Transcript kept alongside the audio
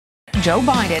Joe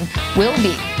Biden will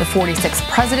be the 46th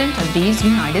president of these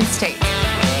United States.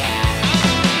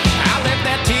 I left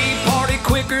that Tea Party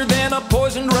quicker than a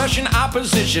poisoned Russian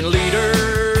opposition leader.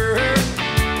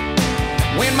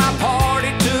 When my party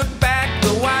took back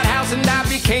the White House and I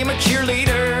became a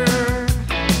cheerleader.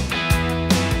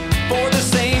 For the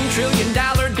same $1 trillion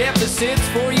deficits,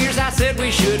 4 years I said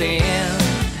we should end.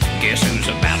 Guess who's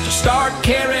about to start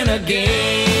caring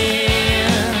again?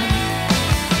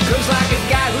 'Cause like a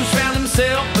guy who's found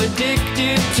himself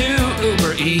addicted to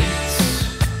Uber Eats,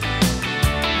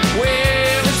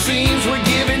 well, it seems we're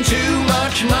giving too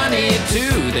much money to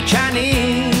the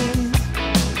Chinese.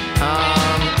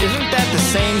 Isn't that the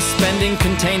same spending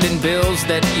contained in bills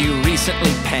that you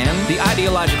recently penned? The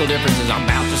ideological difference is I'm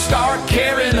about to start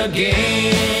caring again.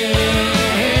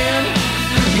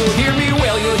 You'll hear me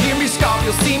wail, you'll hear me scoff,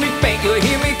 you'll see me faint, you'll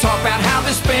hear me talk about how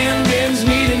the spending's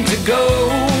needing to go.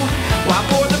 While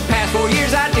for the past 4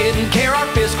 years I didn't care, our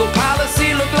fiscal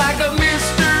policy looked like a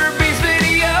Mr. Beast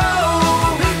video.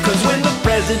 'Cause when the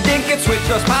president gets switched,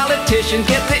 those politicians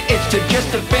get the itch to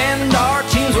just defend our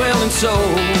teams well and so.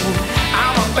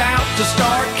 I'm about to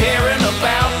start caring,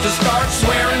 about to start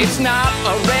swearing. It's not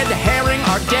a red herring,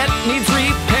 our debt needs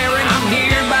repair.